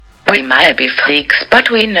We might be freaks, but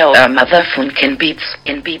we know our motherfucking beats.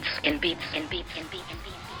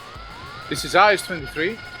 This is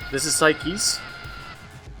IS-23, This is Psyches.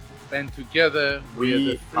 and together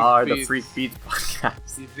We are the Freak Beats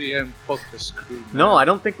podcast. EDM podcast crew. No, I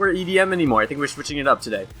don't think we're EDM anymore. I think we're switching it up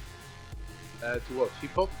today. To what?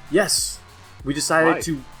 Hip hop? Yes, we decided Why?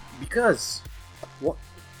 to because what?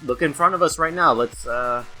 Look in front of us right now. Let's.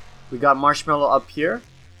 We got Marshmello up here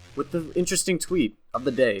with the interesting tweet of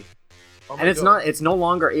the day, Oh my and it's God. not. It's no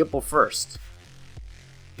longer April 1st.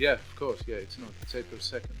 Yeah, of course. Yeah, it's not. It's April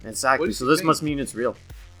 2nd. What Exactly. is So he this saying? must mean it's real.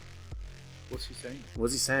 What's he saying?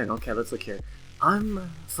 What's he saying? Okay, let's look here.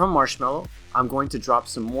 I'm from Marshmello. I'm going to drop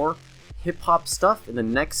some more hip hop stuff in the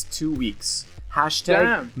next 2 weeks. Hashtag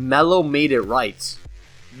Damn. Mello made it right.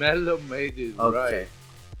 Mello made it Okay.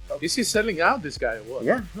 right. Is he selling out, this guy, or what?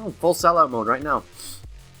 Yeah, no, full sellout mode right now.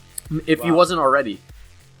 If he Wow. wasn't already.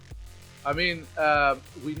 I mean,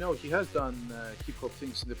 we know he has done hip hop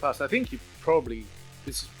things in the past. I think this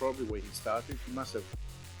is probably where he started. He must have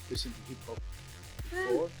listened to hip hop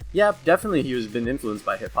before. Yeah, definitely he was been influenced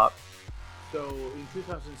by hip hop. So in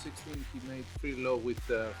 2016, he made Free Low with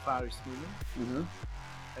Faris Newman. Mm-hmm.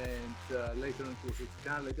 And later on it was with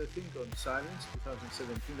Khaled, I think, on Silence,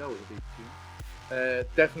 2017. That was a big tune.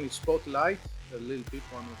 Definitely Spotlight, a little bit,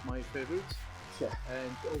 one of my favorites. Yeah.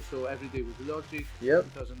 And also Everyday with Logic, Yep.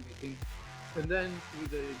 2018. And then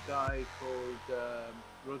with a guy called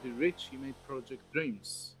Roddy Rich, he made Project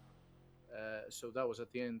Dreams. So that was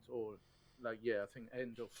at the end, or I think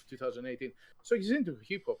end of 2018. So he's into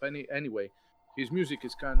hip hop anyway. His music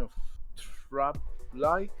is kind of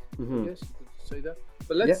trap-like, Mhm. I guess you could say that.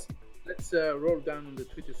 But let's roll down on the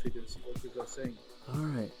Twitter feed and see what people are saying.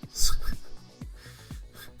 Alright.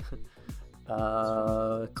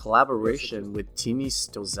 Collaboration with Tini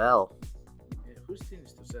Stozel. Yeah, who's Tini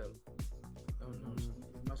Stozel? Oh no,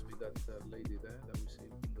 it must be that lady there that we see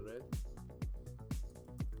in the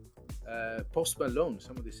red. Post Malone,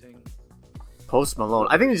 somebody saying. Post Malone.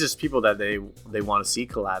 I think it's just people that they want to see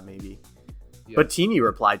collab maybe. Yeah. But Tini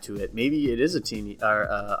replied to it. Maybe it is a Tini or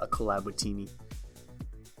a collab with Tini.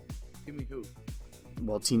 Give me who?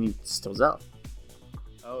 Well, Tini Stozel.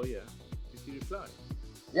 Oh yeah. Did he reply?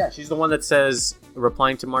 Yeah, she's the one that says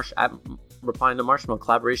replying to Marshmello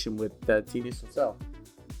collaboration with Tini Stozel.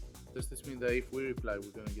 Does this mean that if we reply,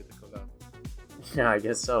 we're gonna get a collab? Yeah, I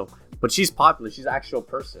guess so. But she's popular. She's an actual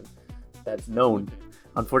person that's known.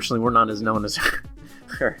 Unfortunately, we're not as known as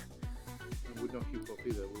her. And we don't hip hop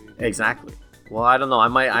either. Exactly. Well, I don't know.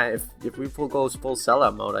 If we goes full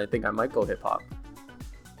sellout mode, I think I might go hip hop.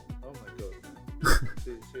 Oh my god.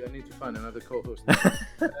 see, I need to find another co-host.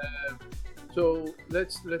 So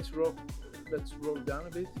let's roll down a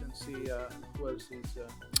bit and see who else is.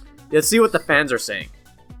 Let's see what the fans are saying.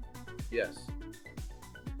 Yes.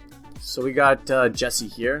 So we got Jesse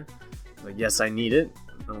here. Like, yes, I need it.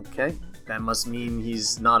 Okay. That must mean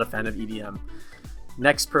he's not a fan of EDM.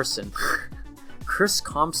 Next person. Chris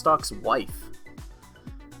Comstock's wife.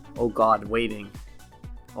 Oh god, waiting.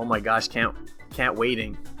 Oh my gosh, can't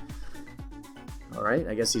waiting. Alright,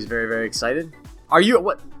 I guess he's very, very excited. Are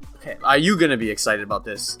you gonna be excited about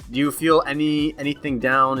this? Do you feel anything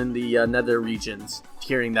down in the nether regions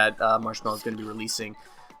hearing that Marshmello is gonna be releasing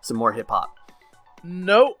some more hip hop?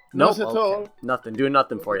 No, Nope. not at all. Nothing. Doing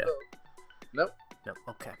nothing for you. Nope. No.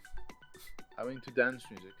 Okay. I'm into dance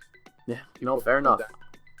music. Yeah. No. Fair enough.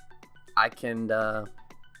 I can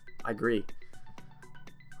agree.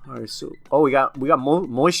 All right. So, we got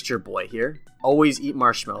Moisture Boy here. Always eat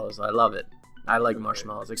marshmallows. I love it. I like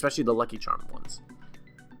marshmallows, especially the Lucky Charm ones.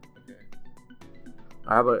 Okay.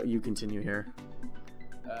 How about you continue here?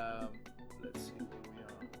 Let's see where we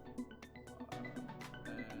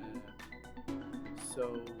are.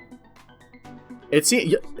 So.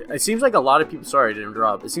 It seems like a lot of people. Sorry to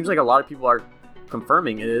interrupt. It seems like a lot of people are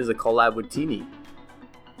confirming it is a collab with Tini.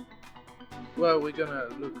 Well, we're gonna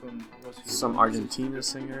look on what's his Some name. Argentina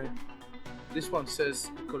singer. This one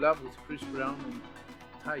says collab with Chris Brown and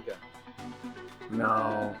Tyga.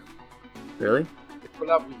 No. Really? A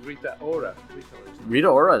collab with Rita Ora. Rita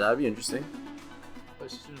Ora. That'd be interesting.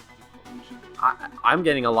 I'm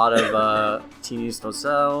getting a lot of Tini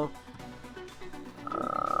Stozel.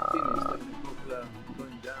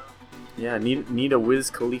 Yeah, need a Wiz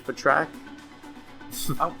Khalifa track.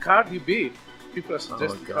 Cardi B. People are Oh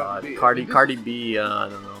suggesting god, Cardi B. Cardi B. I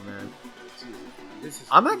don't know, man. This is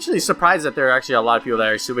I'm actually surprised that there are actually a lot of people that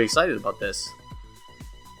are super excited about this.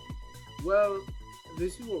 Well,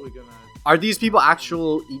 this is what we're gonna. Are these people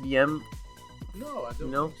actual EDM? No, I don't. You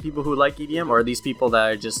know, think so. people who like EDM, or are these people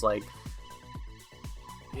that are just like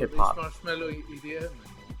hip hop? It's Marshmello EDM.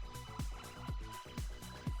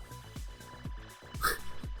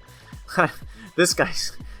 This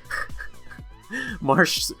guy's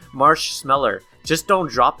Marsh Smeller. Just don't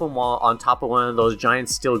drop him while on top of one of those giant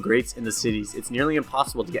steel grates in the cities. It's nearly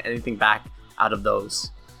impossible to get anything back out of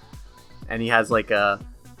those. And he has like it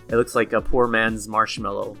looks like a poor man's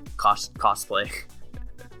marshmallow cosplay.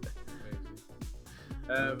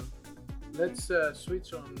 Let's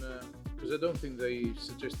switch on, because I don't think they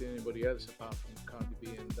suggested anybody else apart from Cardi B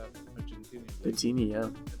and that Argentinian. The Teeny, yeah.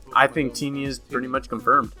 I think Teeny is pretty much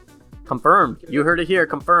confirmed. Confirmed. You heard it here.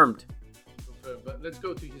 Confirmed. But let's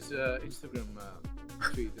go to his Instagram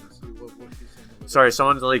feed and see what he's saying. Sorry,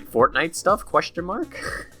 someone's like Fortnite stuff? Question mark.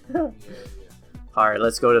 Yeah. All right,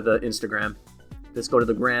 let's go to the Instagram. Let's go to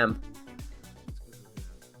the gram.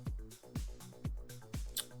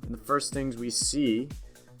 And the first things we see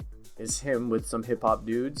is him with some hip hop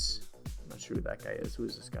dudes. I'm not sure who that guy is. Who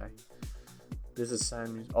is this guy? This is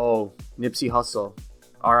Sam. Oh, Nipsey Hussle,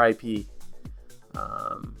 R.I.P.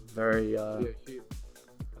 Very. I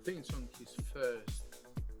think it's on his first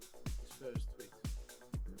tweet.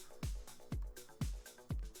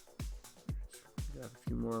 Got a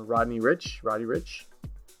few more. Roddy Rich. I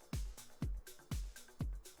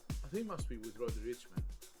think it must be with Roddy Rich, man.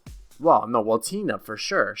 Well, Tina for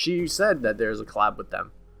sure. She said that there's a collab with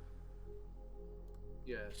them.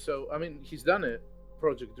 Yeah, so I mean, he's done it.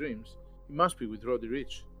 Project Dreams. He must be with Roddy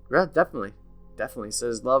Rich. Yeah, definitely.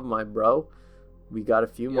 Says love, my bro. We got a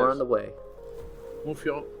few more on the way.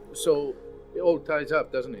 So it all ties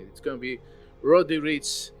up, doesn't it? It's going to be Roddy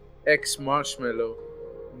Rich X Marshmello,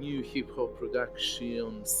 new hip hop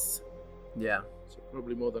productions. Yeah. So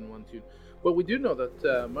probably more than one tune. But we do know that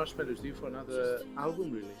Marshmello is due for another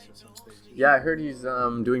album release at some stage. Yeah, I heard he's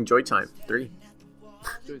doing Joytime 3.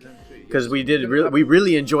 Joytime 3. Because we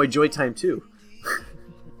really enjoyed Joytime 2.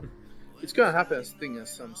 It's going to happen, I think, at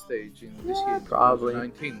some stage in this year, probably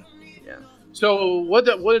 2019. Yeah. So what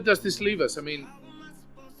does this leave us? I mean,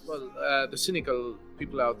 well, the cynical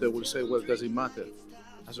people out there will say, well, does it matter?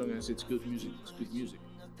 As long as it's good music, it's good music.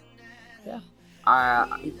 Yeah.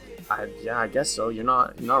 I guess so. You're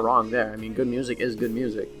not wrong there. I mean, good music is good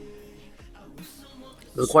music.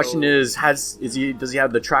 The question is, does he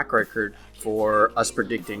have the track record for us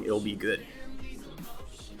predicting it'll be good?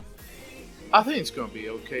 I think it's gonna be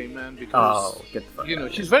okay, man. Because get the fuck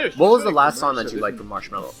out. she's very. What was the last song that you liked from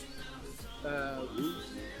Marshmello?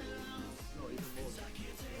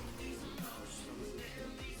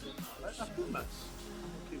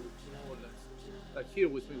 Like Here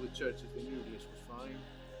With Me with Churches, the new release was fine.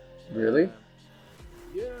 Really?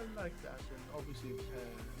 Yeah, I like that. And obviously,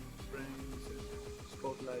 Friends and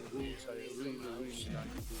Spotlight Rules, I really like it.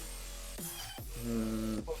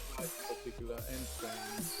 Spotlight in particular, and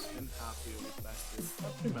Friends, and Happier with Bastard.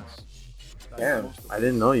 That's pretty much. Damn, I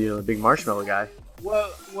didn't know you were a big Marshmello guy.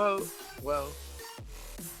 Well.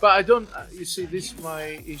 But I don't. You see, this is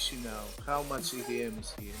my issue now. How much EDM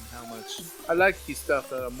is he, and how much I like his stuff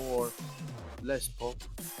that are less pop.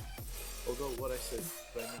 Although what I said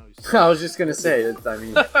right now is. I was just gonna say.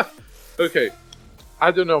 Okay,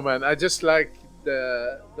 I don't know, man. I just like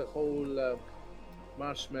the whole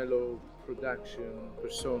Marshmello production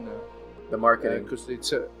persona. The marketing, because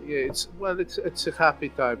it's a happy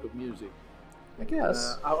type of music. I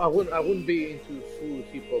guess. I wouldn't be into full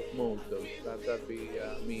hip hop mode though. That'd be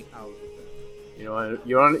me out. You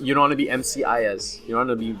don't want to be MCIS. You want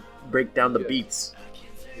to break down the beats.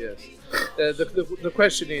 Yes. The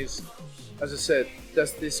question is, as I said,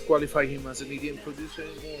 does this qualify him as an EDM producer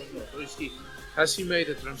anymore or not? Or has he made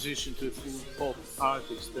a transition to a full pop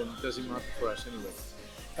artist, and does it matter for us anyway?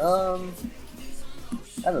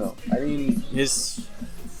 I don't know. I mean,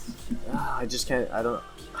 I just can't. I don't.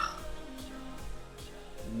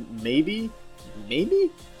 Maybe.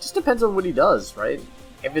 Just depends on what he does, right?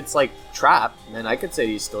 If it's like trap, then I could say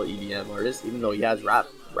he's still an EDM artist, even though he has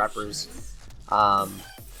rappers.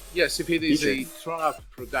 Yes, if it is a trap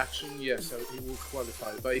production, yes, he will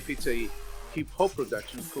qualify. But if it's a hip hop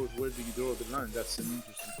production, of course, where do you draw the line? That's an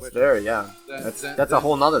interesting question. There, yeah. That's a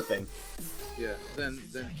whole nother thing. Yeah, then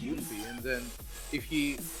he will be, and then if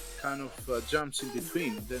he kind of jumps in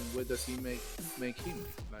between, then where does he make him?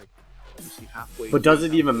 Like, is he halfway? But does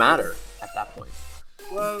it even matter at that point?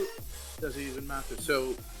 Well, does it even matter?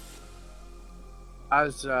 So,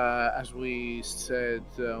 as we said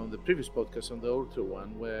on the previous podcast, on the Ultra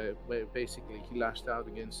one, where basically he lashed out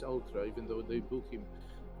against Ultra, even though they booked him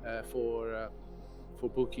for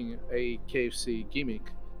booking a KFC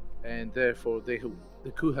gimmick, and therefore they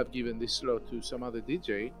could have given this slot to some other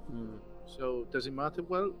DJ. So does it matter?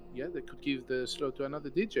 Well, yeah, they could give the slot to another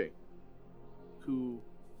DJ who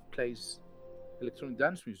plays electronic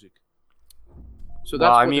dance music. So Well,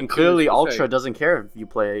 that's I what mean, the clearly purists will say. Ultra doesn't care if you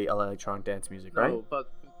play electronic dance music, right? No, but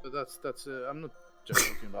that's I'm not just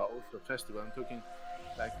talking about Ultra Festival. I'm talking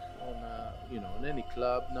like on on any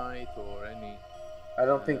club night or any. I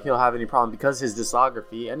don't think he'll have any problem because his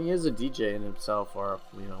discography, and he is a DJ in himself, or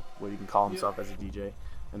what you can call himself as a DJ,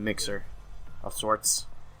 a mixer of sorts.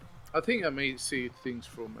 I think I may see things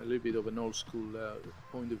from a little bit of an old school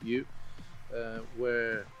point of view,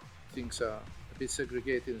 where things are a bit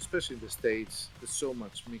segregated, especially in the States. There's so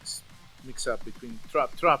much mix up between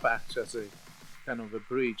trap acts as a kind of a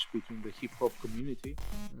bridge between the hip hop community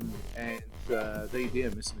and the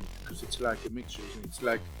EDM, isn't it? Because it's like a mixture, isn't it? It's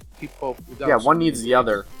like hip hop without. Yeah, one needs the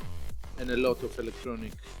other. And a lot of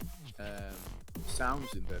electronic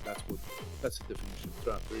sounds in there. That's the definition of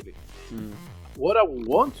trap, really. What I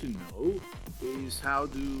want to know is how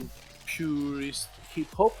do purist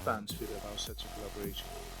hip hop fans feel about such a collaboration?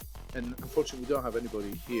 And unfortunately, we don't have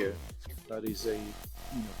anybody here that is a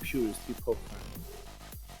purist hip hop fan.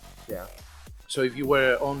 Yeah. So if you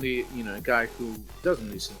were only a guy who doesn't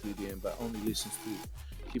listen to EDM but only listens to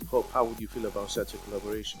hip hop, how would you feel about such a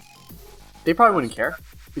collaboration? They probably wouldn't care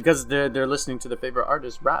because they're listening to their favorite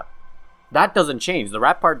artist rap. That doesn't change. The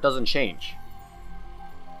rap part doesn't change.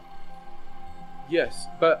 Yes,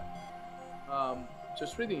 but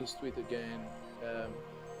just reading his tweet again, I'm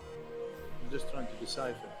just trying to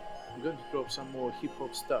decipher. I'm going to drop some more hip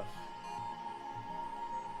hop stuff.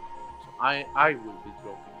 So I will be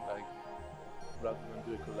dropping rather than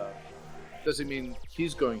do a collab. Does it mean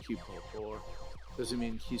he's going hip hop or does it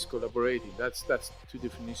mean he's collaborating? That's two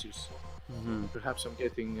different issues. Perhaps I'm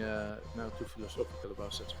getting now too philosophical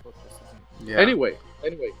about such a podcast, isn't it? Yeah. Anyway,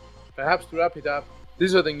 perhaps to wrap it up,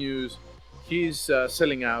 these are the news. He's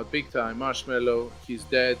selling out big time. Marshmello, he's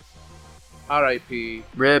dead. R.I.P.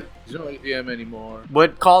 RIP. He's not EDM anymore.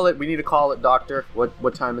 What call it? We need to call it, doctor.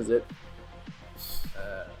 What time is it?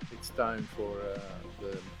 It's time for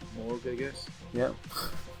the morgue, I guess. Yeah.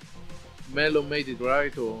 Mello made it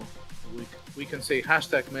right, or we can say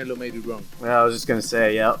hashtag Mello made it wrong. Well, I was just gonna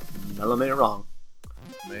say, yep, Mello made it wrong.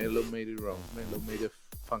 Mello made it wrong. Mello made a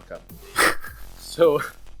funk up. So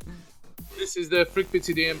this is the Freakbeats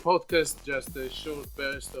EDM podcast, just a short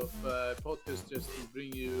burst of podcast just to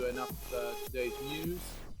bring you an up-to-date news.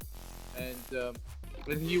 And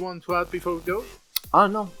anything you want to add before we go? Oh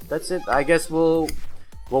no, that's it. I guess we'll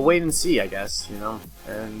wait and see. I guess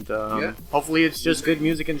and hopefully it's just good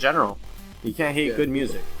music in general. You can't hate good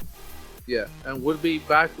music. Yeah, and we'll be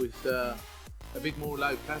back with a bit more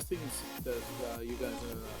live casting because you guys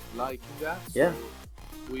are liking that. Yeah,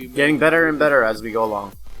 so getting better and better as we go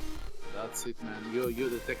along. That's it, man. You're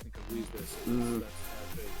the technical whiz there, so that's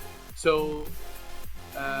great. So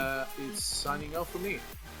it's signing off for me.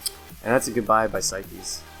 And that's a goodbye by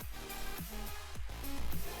Psyches.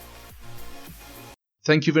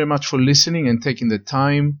 Thank you very much for listening and taking the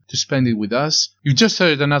time to spend it with us. You've just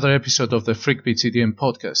heard another episode of the Freakbeats EDM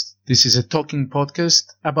podcast. This is a talking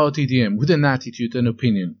podcast about EDM with an attitude and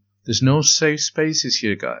opinion. There's no safe spaces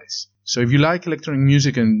here, guys. So if you like electronic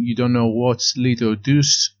music and you don't know what's lit or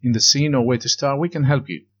do's in the scene or where to start, we can help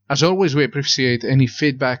you. As always, we appreciate any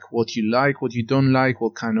feedback, what you like, what you don't like,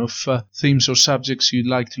 what kind of themes or subjects you'd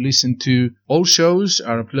like to listen to. All shows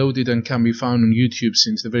are uploaded and can be found on YouTube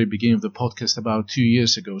since the very beginning of the podcast about 2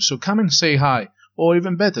 years ago. So come and say hi, or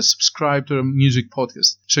even better, subscribe to our music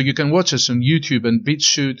podcast. So you can watch us on YouTube and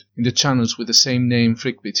BitChute in the channels with the same name,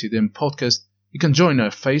 Freakbeats EDM Podcast. You can join our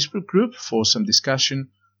Facebook group for some discussion.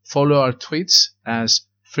 Follow our tweets as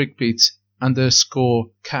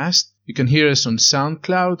freakbeats_cast. You can hear us on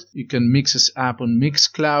SoundCloud. You can mix us up on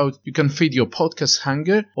Mixcloud. You can feed your podcast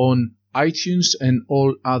hunger on iTunes and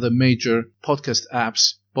all other major podcast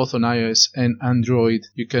apps, both on iOS and Android.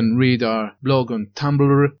 You can read our blog on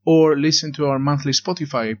Tumblr or listen to our monthly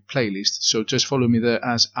Spotify playlist. So just follow me there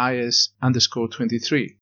as IS_23.